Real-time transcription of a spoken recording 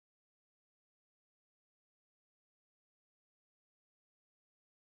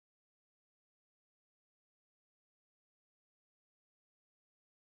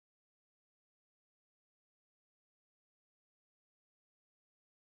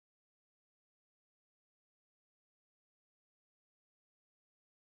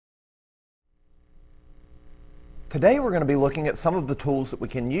Today we're going to be looking at some of the tools that we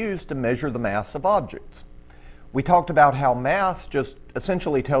can use to measure the mass of objects. We talked about how mass just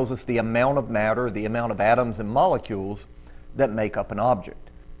essentially tells us the amount of matter, the amount of atoms and molecules that make up an object.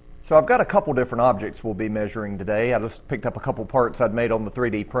 So I've got a couple different objects we'll be measuring today. I just picked up a couple parts I'd made on the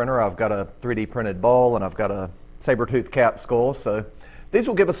 3D printer. I've got a 3D printed ball and I've got a saber-toothed cat skull. So these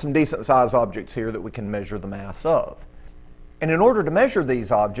will give us some decent sized objects here that we can measure the mass of. And in order to measure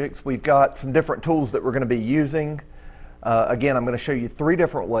these objects, we've got some different tools that we're going to be using. Again, I'm going to show you three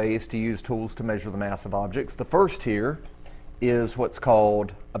different ways to use tools to measure the mass of objects. The first here is what's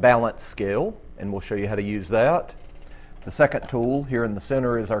called a balance scale, and we'll show you how to use that. The second tool here in the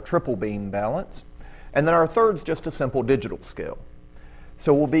center is our triple beam balance. And then our third is just a simple digital scale.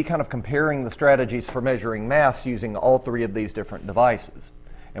 So we'll be kind of comparing the strategies for measuring mass using all three of these different devices.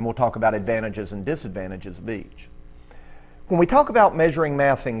 And we'll talk about advantages and disadvantages of each. When we talk about measuring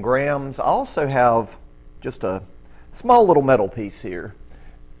mass in grams, I also have just a small little metal piece here.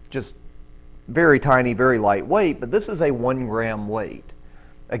 Just very tiny, very lightweight, but this is a 1 gram weight.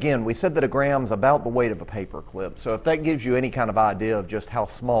 Again, we said that a gram is about the weight of a paper clip. So if that gives you any kind of idea of just how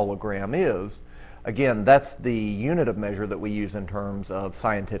small a gram is, again, that's the unit of measure that we use in terms of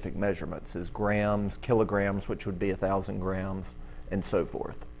scientific measurements, is grams, kilograms, which would be 1,000 grams, and so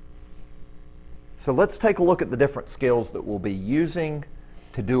forth. So let's take a look at the different scales that we'll be using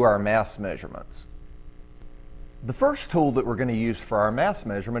to do our mass measurements. The first tool that we're going to use for our mass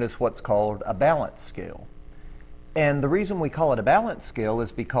measurement is what's called a balance scale. And the reason we call it a balance scale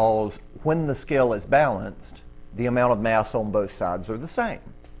is because when the scale is balanced, the amount of mass on both sides are the same.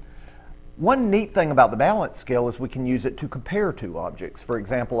 One neat thing about the balance scale is we can use it to compare two objects. For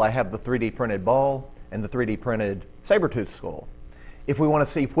example, I have the 3D printed ball and the 3D printed saber-tooth skull. If we want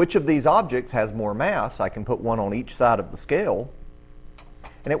to see which of these objects has more mass, I can put one on each side of the scale.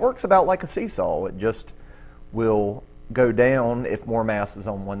 And it works about like a seesaw. It just will go down if more mass is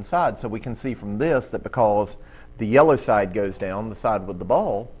on one side. So we can see from this that because the yellow side goes down, the side with the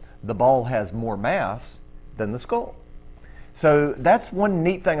ball has more mass than the skull. So that's one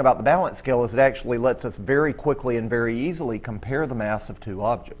neat thing about the balance scale, is it actually lets us very quickly and very easily compare the mass of two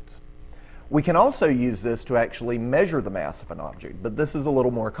objects. We can also use this to actually measure the mass of an object, but this is a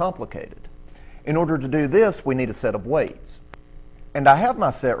little more complicated. In order to do this, we need a set of weights. And I have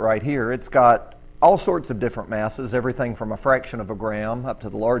my set right here. It's got all sorts of different masses, everything from a fraction of a gram up to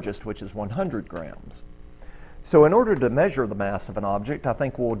the largest, which is 100 grams. So in order to measure the mass of an object, I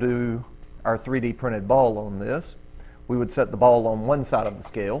think we'll do our 3D printed ball on this. We would set the ball on one side of the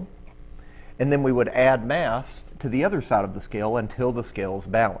scale, and then we would add mass to the other side of the scale until the scale is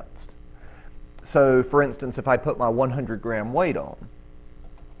balanced. So for instance, if I put my 100 gram weight on,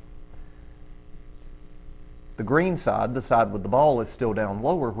 the green side, the side with the ball, is still down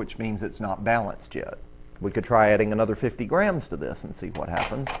lower, which means it's not balanced yet. We could try adding another 50 grams to this and see what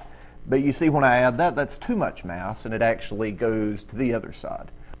happens. But you see, when I add that, that's too much mass, and it actually goes to the other side.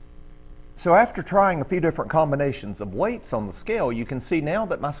 So after trying a few different combinations of weights on the scale, you can see now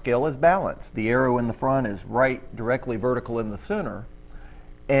that my scale is balanced. The arrow in the front is right directly vertical in the center.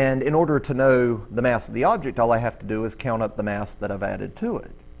 And in order to know the mass of the object, all I have to do is count up the mass that I've added to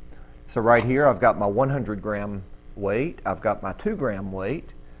it. So right here, I've got my 100 gram weight, I've got my 2 gram weight,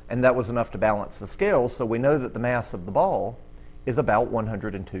 and that was enough to balance the scale, so we know that the mass of the ball is about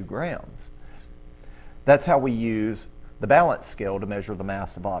 102 grams. That's how we use the balance scale to measure the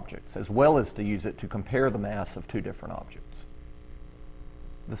mass of objects, as well as to use it to compare the mass of two different objects.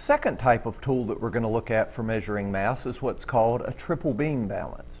 The second type of tool that we're going to look at for measuring mass is what's called a triple beam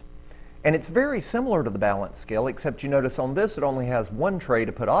balance. And it's very similar to the balance scale, except you notice on this it only has one tray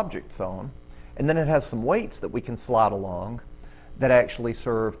to put objects on, and then it has some weights that we can slide along that actually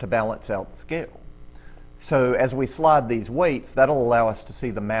serve to balance out the scale. So as we slide these weights, that'll allow us to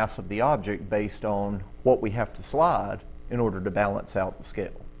see the mass of the object based on what we have to slide in order to balance out the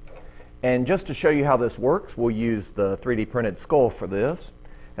scale. And just to show you how this works, we'll use the 3D printed skull for this.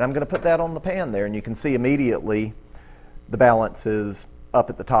 And I'm going to put that on the pan there, and you can see immediately the balance is up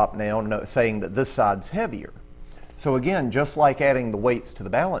at the top now, saying that this side's heavier. So again, just like adding the weights to the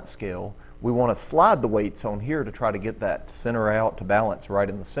balance scale, we want to slide the weights on here to try to get that center out to balance right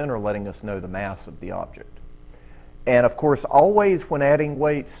in the center, letting us know the mass of the object. And of course, always when adding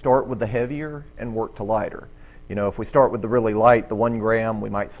weights, start with the heavier and work to lighter. You know, if we start with the really light, the 1 gram, we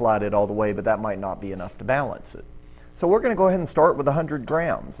might slide it all the way, but that might not be enough to balance it. So we're going to go ahead and start with 100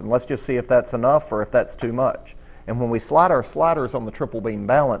 grams, and let's just see if that's enough or if that's too much. And when we slide our sliders on the triple beam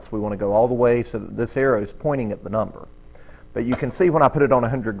balance, we want to go all the way so that this arrow is pointing at the number. But you can see when I put it on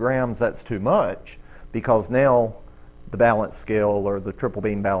 100 grams, that's too much, because now the balance scale or the triple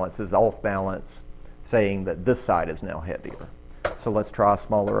beam balance is off balance saying that this side is now heavier. So let's try a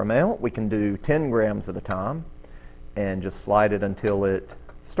smaller amount. We can do 10 grams at a time and just slide it until it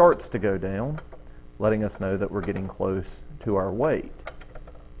starts to go down, letting us know that we're getting close to our weight.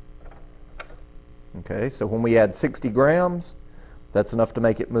 Okay, so when we add 60 grams, that's enough to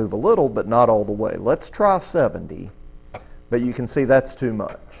make it move a little, but not all the way. Let's try 70, but you can see that's too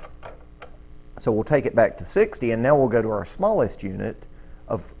much. So we'll take it back to 60, and now we'll go to our smallest unit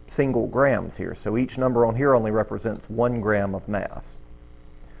of single grams here. So each number on here only represents 1 gram of mass.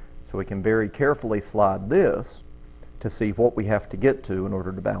 So we can very carefully slide this to see what we have to get to in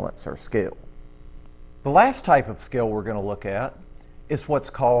order to balance our scale. The last type of scale we're going to look at is what's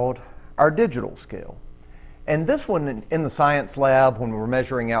called our digital scale. And this one in the science lab, when we're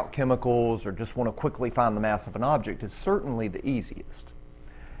measuring out chemicals or just want to quickly find the mass of an object, is certainly the easiest.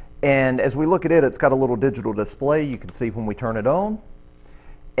 And as we look at it, it's got a little digital display you can see when we turn it on.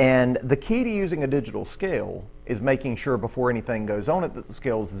 And the key to using a digital scale is making sure before anything goes on it that the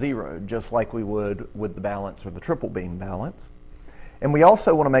scale is zeroed, just like we would with the balance or the triple beam balance. And we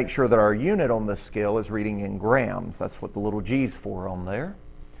also want to make sure that our unit on this scale is reading in grams. That's what the little G's for on there.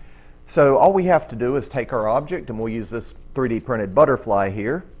 So all we have to do is take our object, and we'll use this 3D printed butterfly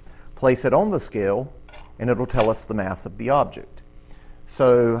here, place it on the scale, and it'll tell us the mass of the object.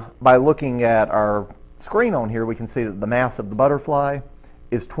 So by looking at our screen on here, we can see that the mass of the butterfly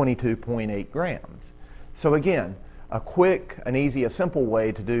is 22.8 grams. So again, a quick, an easy, a simple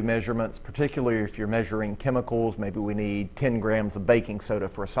way to do measurements, particularly if you're measuring chemicals. Maybe we need 10 grams of baking soda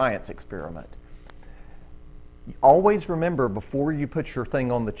for a science experiment. Always remember, before you put your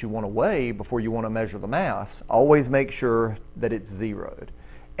thing on that you want to weigh, before you want to measure the mass, always make sure that it's zeroed.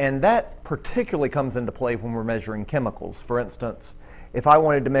 And that particularly comes into play when we're measuring chemicals. For instance, if I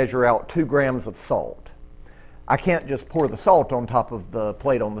wanted to measure out 2 grams of salt, I can't just pour the salt on top of the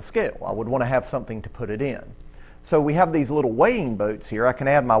plate on the scale. I would want to have something to put it in. So we have these little weighing boats here. I can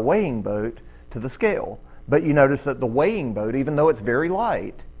add my weighing boat to the scale. But you notice that the weighing boat, even though it's very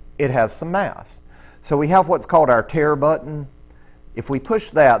light, it has some mass. So we have what's called our tare button. If we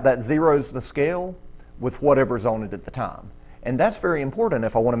push that, that zeroes the scale with whatever's on it at the time. And that's very important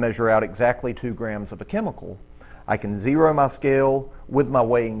if I want to measure out exactly 2 grams of a chemical. I can zero my scale with my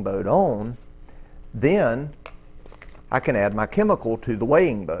weighing boat on. Then I can add my chemical to the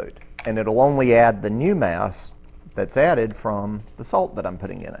weighing boat, and it'll only add the new mass that's added from the salt that I'm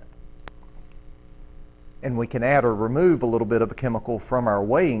putting in it. And we can add or remove a little bit of a chemical from our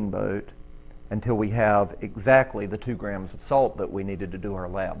weighing boat until we have exactly the 2 grams of salt that we needed to do our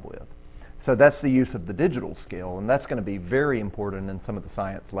lab with. So that's the use of the digital scale, and that's going to be very important in some of the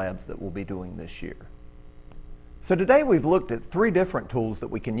science labs that we'll be doing this year. So today we've looked at 3 different tools that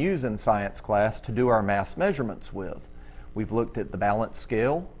we can use in science class to do our mass measurements with. We've looked at the balance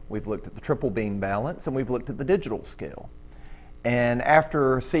scale, we've looked at the triple beam balance, and we've looked at the digital scale. And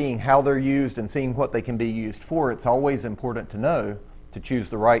after seeing how they're used and seeing what they can be used for, it's always important to know to choose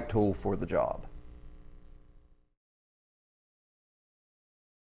the right tool for the job.